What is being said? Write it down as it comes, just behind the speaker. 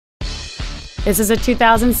This is a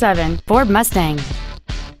 2007 Ford Mustang.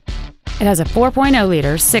 It has a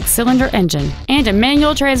 4.0-liter six-cylinder engine and a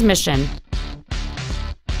manual transmission.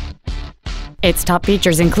 Its top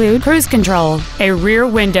features include cruise control, a rear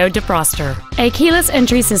window defroster, a keyless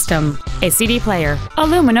entry system, a CD player,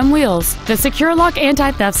 aluminum wheels, the Secure Lock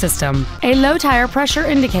anti-theft system, a low tire pressure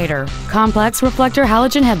indicator, complex reflector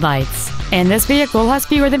halogen headlights, and this vehicle has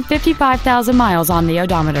fewer than 55,000 miles on the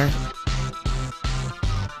odometer.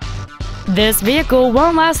 This vehicle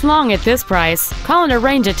won't last long at this price. Call and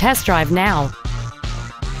arrange a test drive now.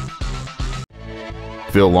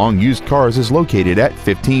 Phil Long Used Cars is located at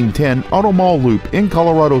 1510 Auto Mall Loop in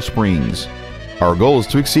Colorado Springs. Our goal is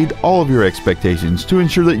to exceed all of your expectations to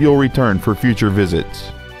ensure that you'll return for future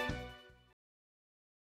visits.